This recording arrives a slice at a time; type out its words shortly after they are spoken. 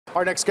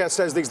Our next guest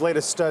says these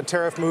latest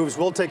tariff moves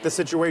will take the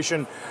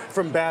situation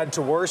from bad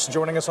to worse.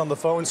 Joining us on the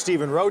phone,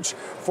 Stephen Roach,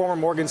 former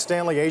Morgan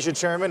Stanley Asia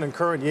chairman and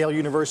current Yale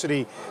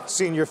University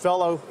senior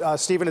fellow.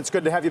 Stephen, it's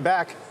good to have you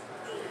back.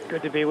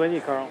 Good to be with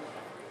you, Carl.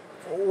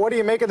 What do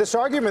you make of this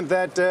argument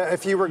that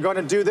if you were going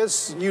to do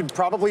this, you'd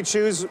probably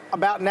choose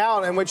about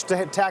now in which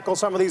to tackle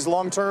some of these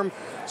long-term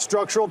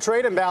structural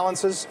trade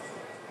imbalances?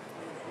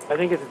 I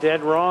think it's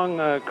dead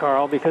wrong,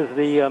 Carl, because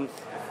the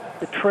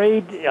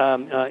trade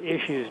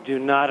issues do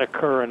not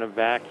occur in a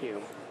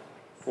vacuum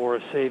for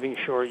a savings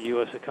short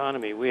U.S.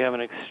 economy. We have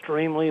an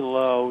extremely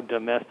low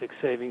domestic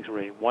savings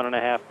rate,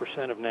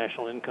 1.5% of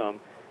national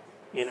income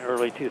in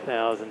early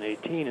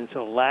 2018. And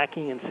so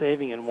lacking in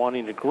saving and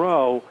wanting to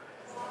grow,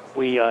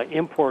 we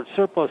import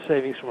surplus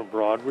savings from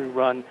abroad. We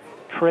run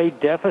trade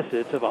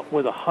deficits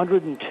with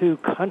 102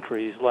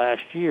 countries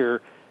last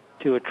year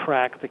to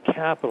attract the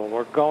capital.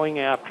 We're going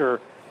after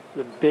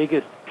the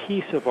biggest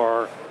piece of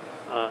our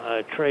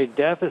trade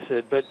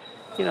deficit, but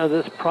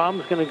this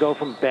problem is going to go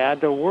from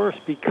bad to worse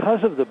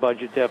because of the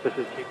budget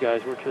deficits you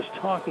guys were just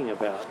talking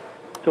about.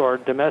 So our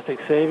domestic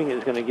saving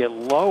is going to get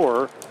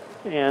lower,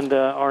 and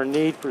our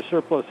need for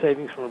surplus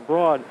savings from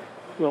abroad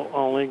will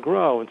only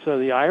grow. And so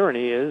the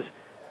irony is,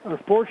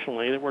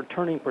 unfortunately, that we're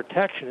turning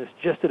protectionist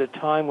just at a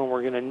time when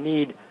we're going to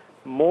need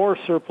more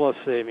surplus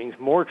savings,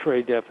 more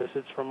trade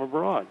deficits from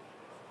abroad.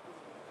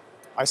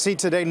 I see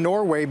today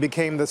Norway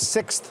became the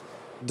 6th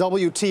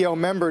WTO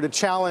member to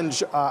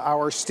challenge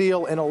our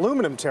steel and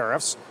aluminum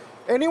tariffs.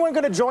 Anyone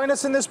going to join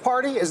us in this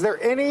party? Is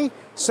there any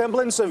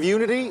semblance of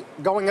unity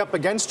going up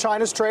against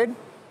China's trade?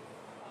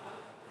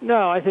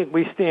 No, I think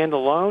we stand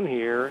alone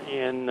here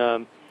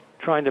in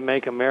trying to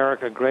make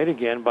America great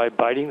again by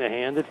biting the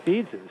hand that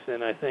feeds us.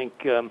 And I think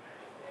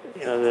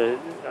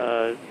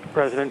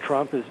President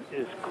Trump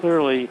is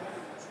clearly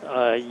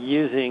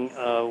using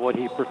what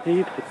he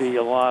perceives to be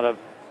a lot of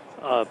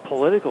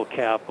political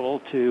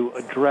capital to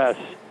address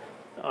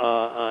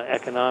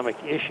economic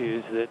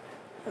issues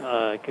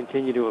that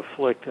continue to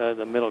afflict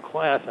the middle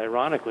class,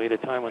 ironically, at a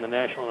time when the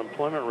national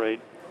unemployment rate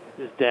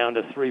is down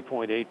to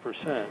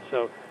 3.8%.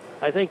 So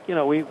I think,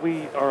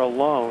 we are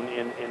alone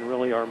in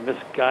really our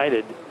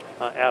misguided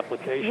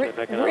application of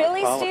economic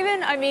policy. Really,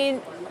 Stephen? I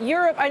mean,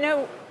 Europe, I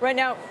know right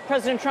now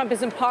President Trump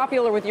isn't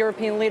popular with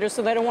European leaders,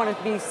 so they don't want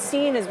to be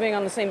seen as being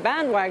on the same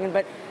bandwagon,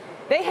 but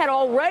they had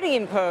already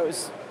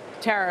imposed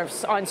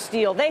tariffs on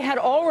steel. They had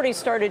already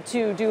started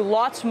to do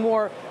lots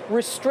more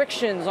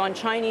restrictions on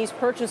Chinese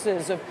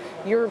purchases of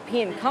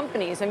European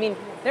companies. I mean,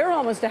 they're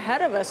almost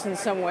ahead of us in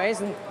some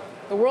ways, and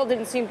the world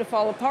didn't seem to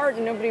fall apart,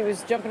 and nobody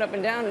was jumping up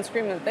and down and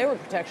screaming that they were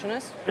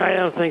protectionists. I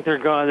don't think they're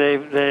going.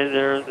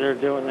 They're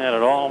doing that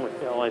at all,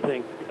 Michelle. I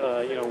think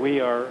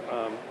we are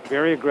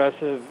very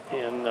aggressive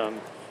in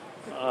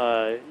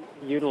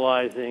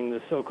utilizing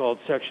the so-called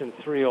Section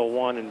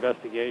 301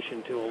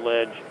 investigation to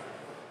allege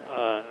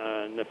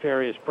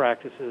nefarious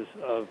practices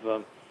of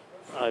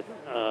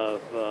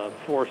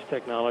forced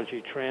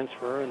technology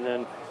transfer, and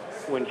then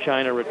when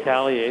China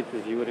retaliates,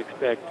 as you would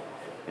expect,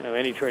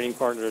 any trading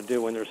partner to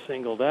do when they're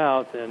singled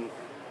out, then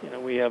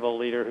we have a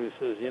leader who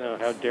says,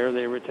 how dare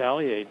they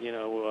retaliate?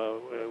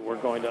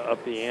 We're going to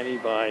up the ante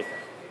by,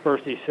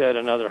 first he said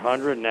another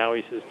 100, now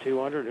he says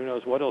 200. Who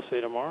knows what he'll say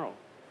tomorrow?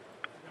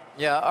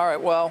 Yeah. All right.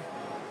 Well,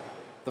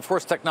 the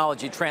forced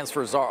technology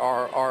transfers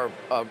are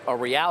a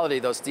reality,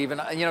 though,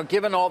 Stephen.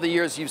 Given all the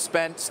years you've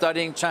spent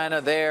studying China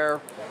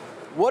there,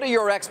 what are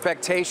your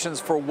expectations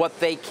for what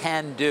they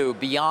can do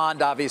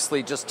beyond,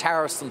 obviously, just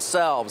tariffs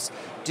themselves?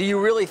 Do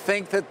you really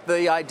think that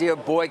the idea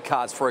of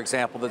boycotts, for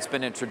example, that's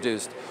been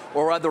introduced,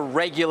 or other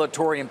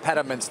regulatory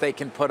impediments they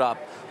can put up,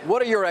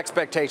 what are your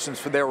expectations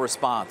for their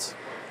response?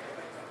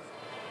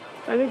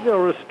 I think they'll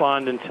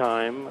respond in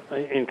kind, and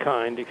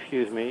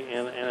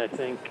I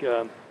think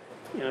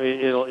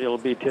it'll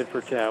be tit for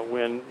tat.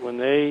 When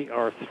they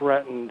are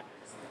threatened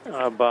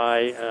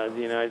by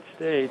the United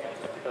States,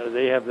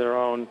 they have their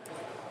own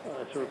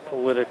sort of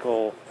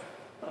political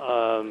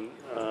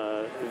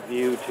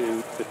view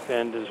to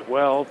defend as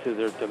well, to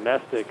their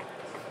domestic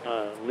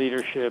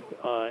leadership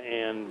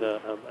and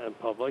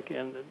public.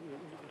 And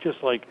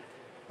just like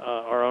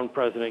our own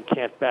president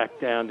can't back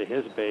down to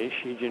his base,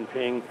 Xi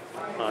Jinping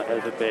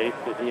has a base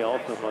that he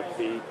also must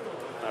be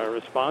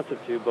responsive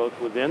to, both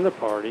within the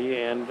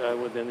party and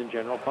within the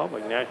general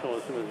public.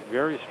 Nationalism is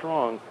very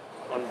strong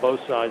on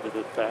both sides of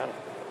this battle.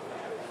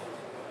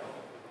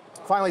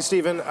 Finally,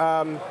 Stephen,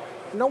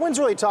 no one's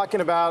really talking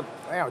about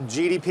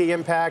GDP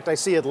impact. I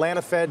see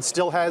Atlanta Fed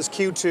still has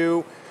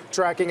Q2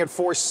 tracking at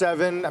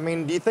 4.7. I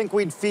mean, do you think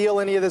we'd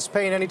feel any of this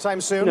pain anytime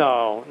soon?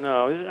 No.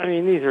 I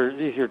mean, these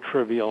are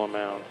trivial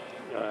amounts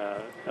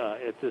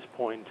at this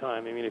point in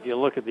time. I mean, if you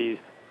look at these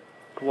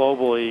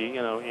globally,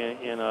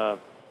 in a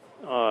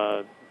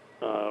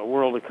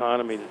world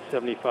economy that's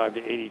 75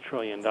 to 80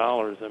 trillion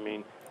dollars. I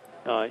mean,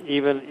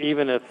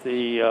 even if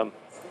the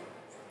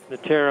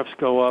tariffs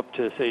go up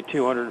to say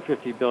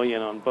 250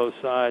 billion on both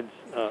sides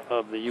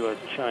of the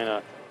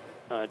U.S.-China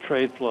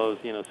trade flows,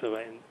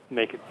 so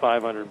make it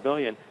 500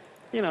 billion.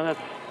 That's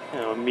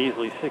a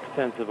measly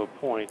 0.6 of a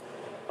point.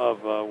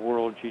 of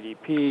world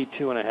GDP,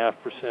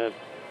 2.5%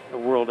 of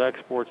world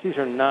exports. These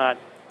are not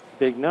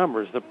big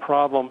numbers. The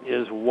problem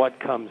is what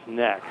comes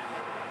next,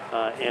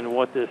 and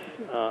what this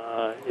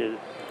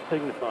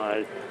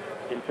signifies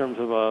in terms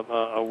of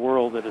a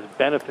world that has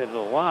benefited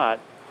a lot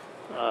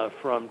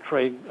from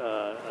trade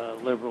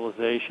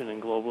liberalization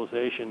and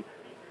globalization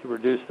to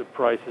reduce the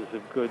prices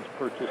of goods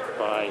purchased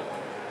by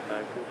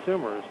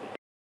consumers.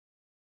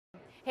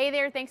 Hey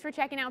there, thanks for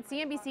checking out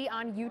CNBC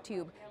on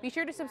YouTube. Be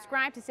sure to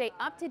subscribe to stay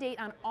up to date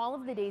on all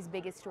of the day's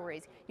biggest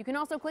stories. You can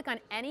also click on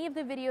any of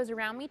the videos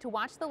around me to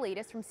watch the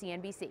latest from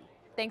CNBC.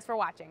 Thanks for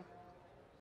watching.